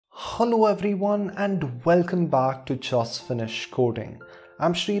Hello everyone and welcome back to Just Finish Coding.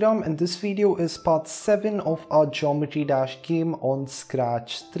 I'm Sriram and this video is part 7 of our Geometry Dash game on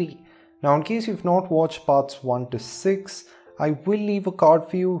Scratch 3. Now in case you've not watched parts 1 to 6, I will leave a card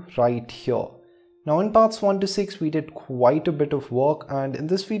for you right here. Now in parts 1 to 6 we did quite a bit of work, and in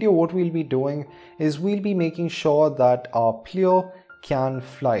this video what we'll be doing is we'll be making sure that our player can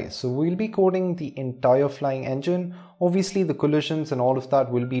fly. So we'll be coding the entire flying engine. Obviously the collisions and all of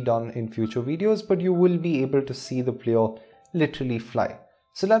that will be done in future videos, but you will be able to see the player literally fly.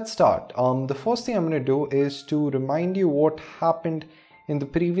 So let's start. The first thing I'm going to do is to remind you what happened in the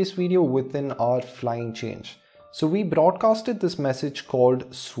previous video within our flying change. So we broadcasted this message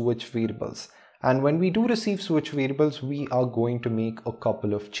called switch variables, and when we do receive switch variables we are going to make a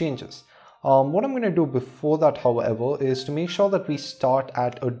couple of changes. What I'm going to do before that, however, is to make sure that we start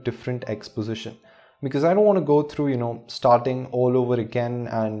at a different X position, because I don't want to go through, starting all over again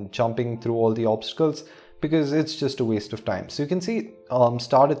and jumping through all the obstacles, because it's just a waste of time. So you can see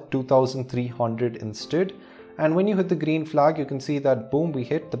start at 2300 instead, and when you hit the green flag you can see that boom, we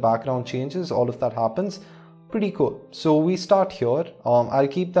hit, the background changes, all of that happens. Pretty cool. So we start here. I'll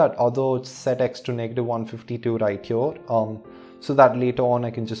keep that other set X to -152 right here, so that later on I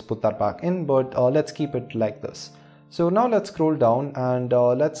can just put that back in, but let's keep it like this. So now let's scroll down and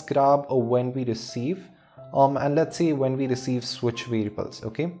let's grab a when we receive, and let's say when we receive switch variables.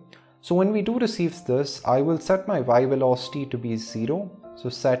 Okay, so when we do receive this, I will set my y velocity to be 0. So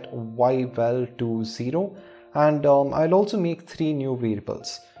set y vel to 0, and I'll also make 3 new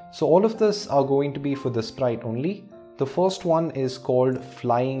variables. So all of this are going to be for the sprite only. The first one is called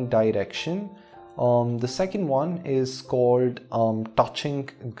flying direction. The second one is called touching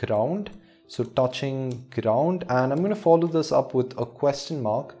ground. So touching ground, and I'm going to follow this up with a question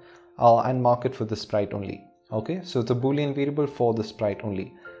mark and mark it for the sprite only. Okay, so it's a boolean variable for the sprite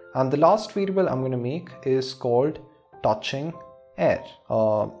only. And the last variable I'm going to make is called touching air.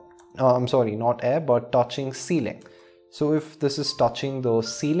 I'm sorry, not air, but touching ceiling. So if this is touching the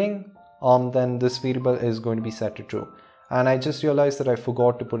ceiling, then this variable is going to be set to true. And I just realized that I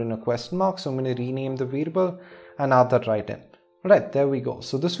forgot to put in a question mark, so I'm going to rename the variable and add that right in. Alright, there we go.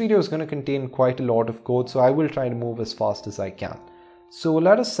 So this video is going to contain quite a lot of code, so I will try to move as fast as I can. So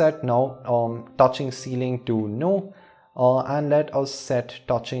let us set now touching ceiling to no, and let us set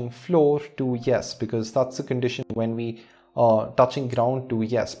touching floor to yes, because that's the condition when we touching ground to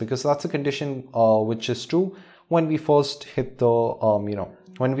yes, because that's a condition which is true when we first hit the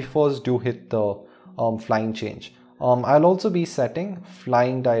when we first do hit the flying change. I'll also be setting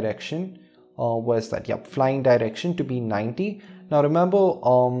flying direction, where's that? Yep, flying direction to be 90. Now remember,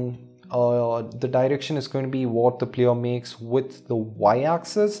 the direction is going to be what the player makes with the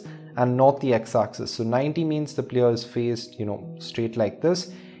y-axis and not the x-axis. So 90 means the player is faced, straight like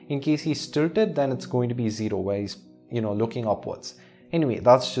this. In case he's tilted, then it's going to be 0, where he's, looking upwards. Anyway,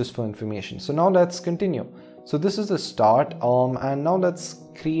 that's just for information. So now let's continue. So this is the start, and now let's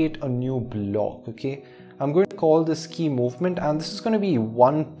create a new block. Okay, I'm going to call this key movement, and this is going to be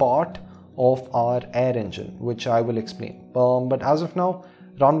one part of our air engine, which I will explain. But as of now,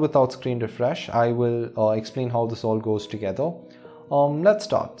 run without screen refresh. I will explain how this all goes together. Let's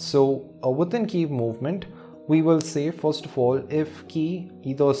start. So within key movement, we will say first of all if key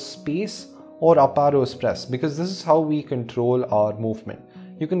either space or up arrow is pressed, because this is how we control our movement.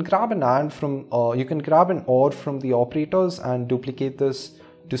 You can grab an AND from you can grab an OR from the operators and duplicate this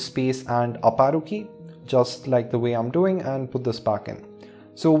to space and up arrow key, just like the way I'm doing, and put this back in.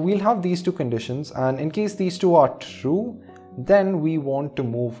 So we'll have these two conditions, and in case these two are true, then we want to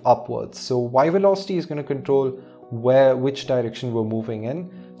move upwards. So y velocity is going to control which direction we're moving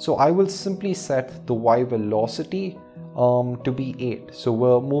in. So I will simply set the y velocity to be 8. So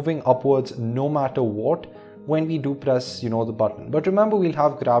we're moving upwards no matter what when we do press the button. But remember, we'll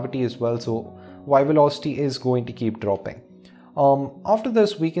have gravity as well, so y velocity is going to keep dropping. After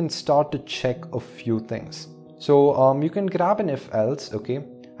this we can start to check a few things. So you can grab an if else, okay,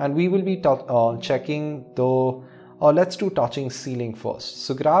 and we will be checking the let's do touching ceiling first.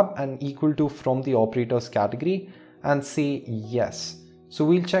 So grab an equal to from the operators category and say yes. So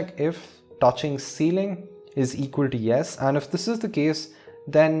we'll check if touching ceiling is equal to yes, and if this is the case,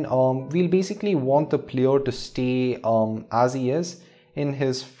 then we'll basically want the player to stay as he is in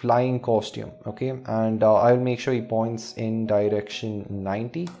his flying costume. Okay, and I'll make sure he points in direction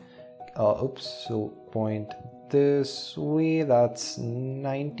 90. Oops, so point this way, that's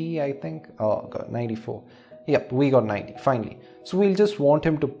 90, I think. Oh god, 94. Yep, we got 90 finally. So we'll just want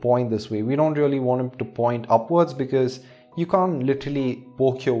him to point this way. We don't really want him to point upwards, because you can't literally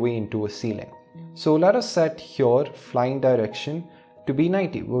poke your way into a ceiling. So let us set here flying direction to be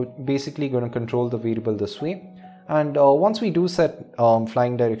 90. We're basically going to control the variable this way. And once we do set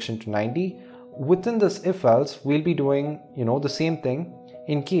flying direction to 90, within this if else, we'll be doing, the same thing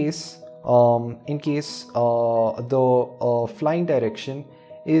in case the flying direction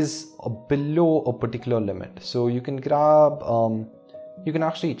is below a particular limit. So you can grab, you can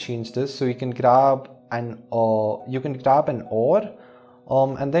actually change this. So you can grab an or,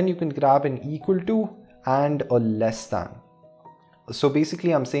 and then you can grab an equal to and a less than. So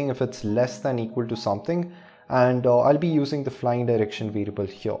basically I'm saying if it's less than equal to something, and I'll be using the flying direction variable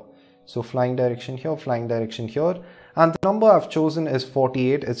here. So flying direction here, and the number I've chosen is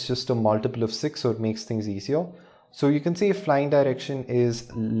 48. It's just a multiple of 6, so it makes things easier. So you can say if flying direction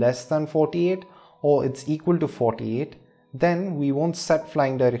is less than 48 or it's equal to 48, then we won't set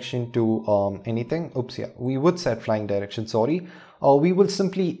flying direction to anything. Oops, yeah, we would set flying direction, sorry. We will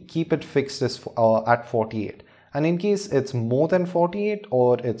simply keep it fixed as at 48. And in case it's more than 48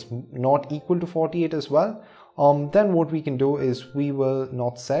 or it's not equal to 48 as well, then what we can do is we will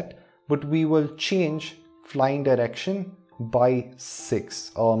not set, but we will change flying direction by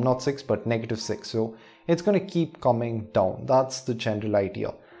 6, not 6 but -6. So it's going to keep coming down. That's the general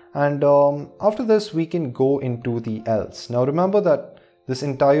idea. And after this we can go into the else. Now remember that this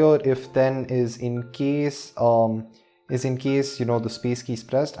entire if then is in case the space key is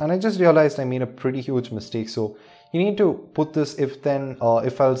pressed, and I just realized I made a pretty huge mistake. So you need to put this if then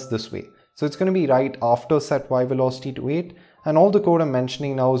if else this way. So it's going to be right after set y velocity to 8, and all the code I'm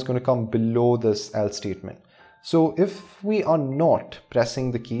mentioning now is going to come below this else statement. So if we are not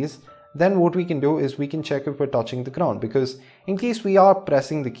pressing the keys, then what we can do is we can check if we're touching the ground, because in case we are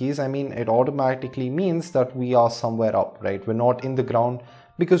pressing the keys, I mean, it automatically means that we are somewhere up, right? We're not in the ground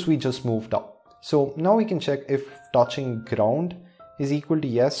because we just moved up. So now we can check if touching ground is equal to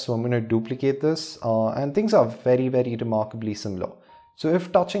yes. So I'm going to duplicate this and things are very, very remarkably similar. So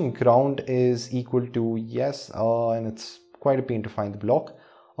if touching ground is equal to yes, and it's quite a pain to find the block.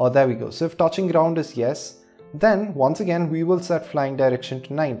 There we go. So if touching ground is yes, then once again we will set flying direction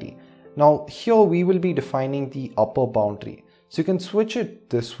to 90. Now here we will be defining the upper boundary. So you can switch it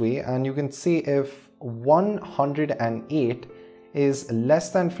this way and you can say if 108 is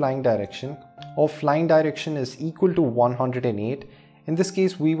less than flying direction or flying direction is equal to 108. In this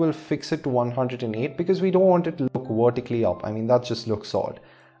case we will fix it to 108 because we don't want it to look vertically up. I mean, that just looks odd.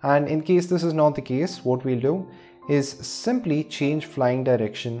 And in case this is not the case, what we'll do is simply change flying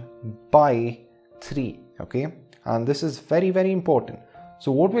direction by 3. Okay, and this is very, very important.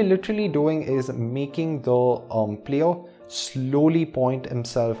 So what we're literally doing is making the player slowly point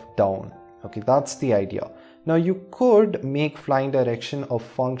himself down. Okay, that's the idea. Now you could make flying direction a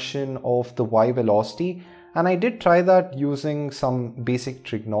function of the y velocity, and I did try that using some basic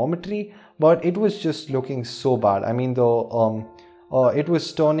trigonometry, but it was just looking so bad. I mean, it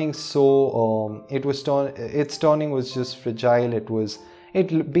was turning so its turning was just fragile.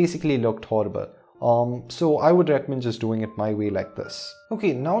 It basically looked horrible. So I would recommend just doing it my way like this.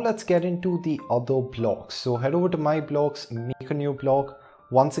 Okay, now let's get into the other blocks. So head over to my blocks, make a new block.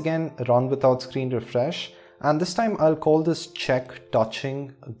 Once again, run without screen refresh. And this time I'll call this check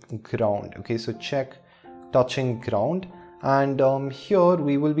touching ground. Okay, so check touching ground. And here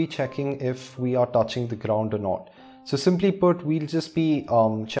we will be checking if we are touching the ground or not. So simply put, we'll just be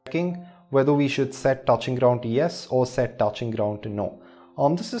checking whether we should set touching ground to yes or set touching ground to no.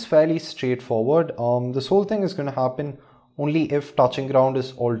 This is fairly straightforward. This whole thing is going to happen only if touching ground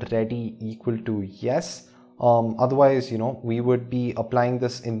is already equal to yes. Otherwise, we would be applying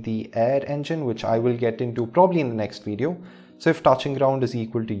this in the air engine, which I will get into probably in the next video. So if touching ground is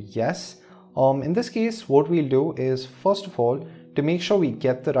equal to yes, in this case, what we'll do is, first of all, to make sure we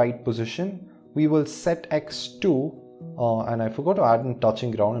get the right position, we will set x to, and I forgot to add in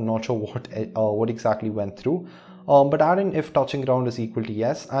touching ground. I'm not sure what exactly went through. But add in if touching ground is equal to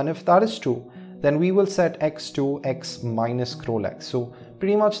yes, and if that is true, then we will set x to x minus scroll x. So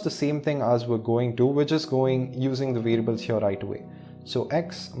pretty much the same thing as we're going to, we're just using the variables here right away. So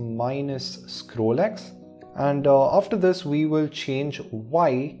x minus scroll x, and after this we will change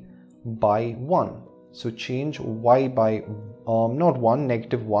y by 1. So change y by not 1,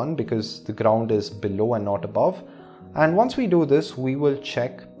 -1, because the ground is below and not above. And once we do this, we will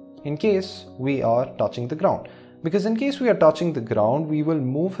check in case we are touching the ground. Because in case we are touching the ground, we will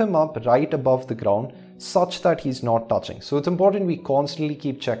move him up right above the ground such that he's not touching. So it's important we constantly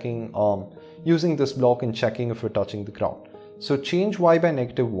keep checking, using this block and checking if we're touching the ground. So change y by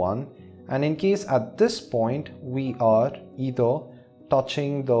 -1, and in case at this point we are either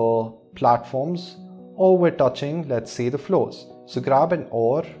touching the platforms or we're touching, let's say, the floors. So grab an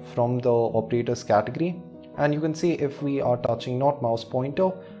or from the operators category and you can say if we are touching not mouse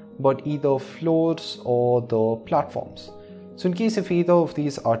pointer but either floors or the platforms. So in case if either of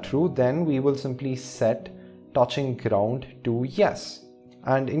these are true, then we will simply set touching ground to yes,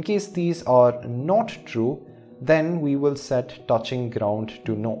 and in case these are not true, then we will set touching ground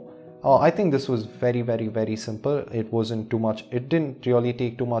to no. I think this was very simple. It wasn't too much, it didn't really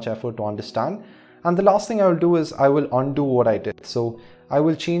take too much effort to understand. And the last thing I will do is I will undo what I did. So I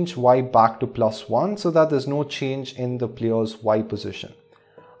will change y back to +1 so that there's no change in the player's y position.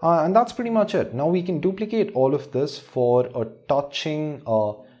 And that's pretty much it. Now we can duplicate all of this for a touching,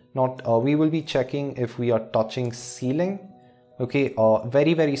 we will be checking if we are touching ceiling. Okay,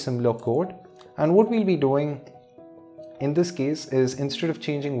 very similar code. And what we'll be doing in this case is instead of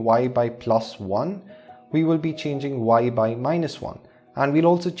changing y by +1, we will be changing y by -1. And we'll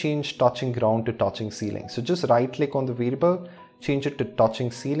also change touching ground to touching ceiling. So just right click on the variable, change it to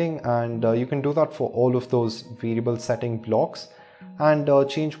touching ceiling, and you can do that for all of those variable setting blocks, and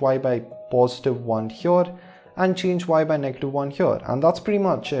change y by +1 here and change y by -1 here, and that's pretty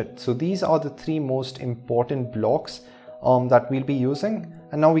much it. So these are the three most important blocks that we'll be using.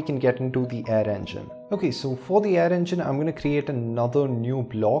 And now we can get into the air engine. Okay, so for the air engine, I'm going to create another new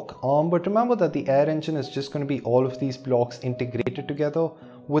block. But remember that the air engine is just going to be all of these blocks integrated together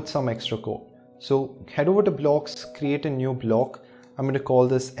with some extra code. So head over to blocks, create a new block. I'm going to call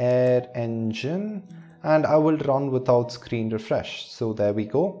this air engine, and I will run without screen refresh. So there we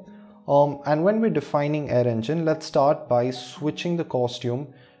go. And when we're defining air engine, let's start by switching the costume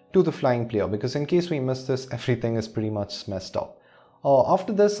to the flying player, because in case we miss this, everything is pretty much messed up.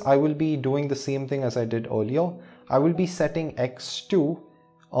 After this, I will be doing the same thing as I did earlier. I will be setting x to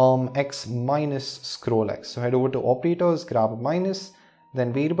x minus scroll x. So head over to operators, grab a minus,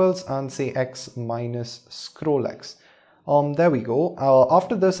 then variables, and say x minus scroll x. There we go.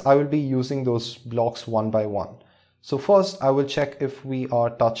 After this, I will be using those blocks one by one. So first, I will check if we are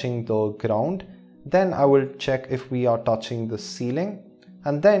touching the ground. Then I will check if we are touching the ceiling.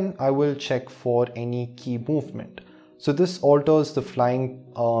 And then I will check for any key movement. So this alters the flying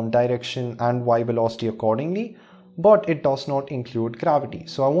direction and y velocity accordingly, but it does not include gravity.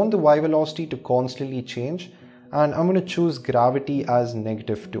 So I want the y velocity to constantly change, and I'm going to choose gravity as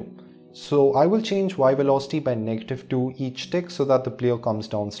 -2. So I will change y velocity by -2 each tick so that the player comes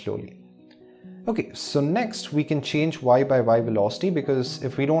down slowly. Okay, so next we can change y by y velocity, because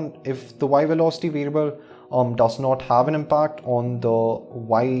if the y velocity variable does not have an impact on the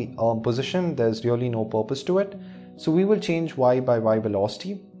y position, there's really no purpose to it. So we will change y by y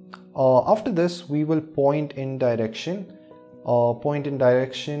velocity. After this, we will point in direction,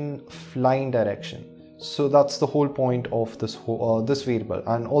 flying direction. So that's the whole point of this variable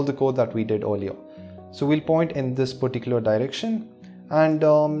and all the code that we did earlier. So we'll point in this particular direction. And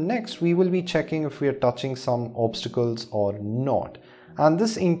next we will be checking if we are touching some obstacles or not. And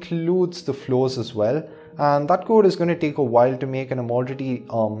this includes the floors as well. And that code is going to take a while to make, and I'm already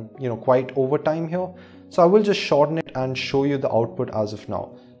quite over time here. So I will just shorten it and show you the output as of now.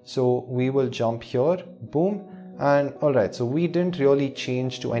 So we will jump here, boom, and alright, so we didn't really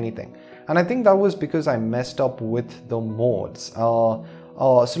change to anything. And I think that was because I messed up with the modes. So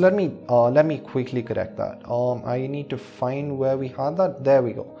let me quickly correct that. I need to find where we had that. There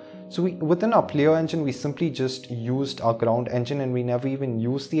we go. So within our player engine, we simply just used our ground engine and we never even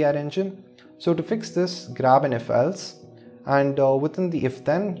used the air engine. So to fix this, grab an if else. And within the if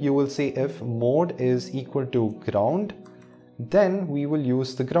then, you will say if mode is equal to ground, then we will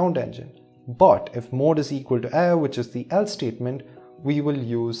use the ground engine. But if mode is equal to air, which is the else statement, we will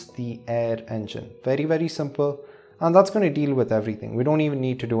use the air engine. Very simple. And that's going to deal with everything. We don't even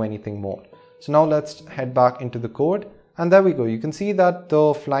need to do anything more. So now let's head back into the code. And there we go. You can see that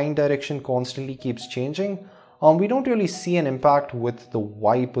the flying direction constantly keeps changing. We don't really see an impact with the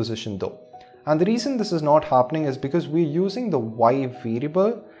Y position though. And the reason this is not happening is because we're using the Y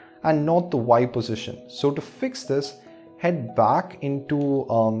variable and not the Y position. So to fix this, head back into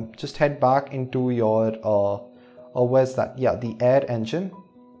your where's that? Yeah, the air engine.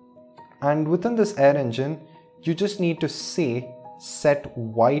 And within this air engine, you just need to say set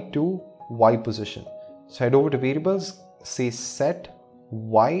Y to Y position. So head over to variables, say set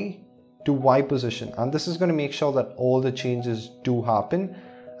Y to Y position. And this is going to make sure that all the changes do happen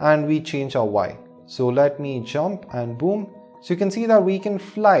and we change our Y. So let me jump and boom. So you can see that we can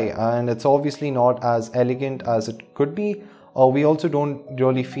fly, and it's obviously not as elegant as it could be. We also don't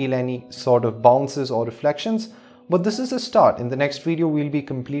really feel any sort of bounces or reflections. But this is a start. In the next video, we'll be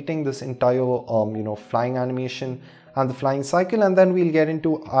completing this entire flying animation and the flying cycle, and then we'll get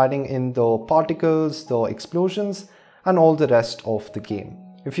into adding in the particles, the explosions, and all the rest of the game.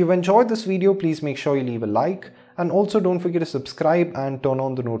 If you've enjoyed this video, please make sure you leave a like, and also don't forget to subscribe and turn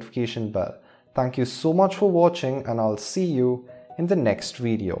on the notification bell. Thank you so much for watching, and I'll see you in the next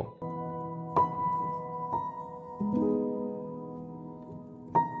video.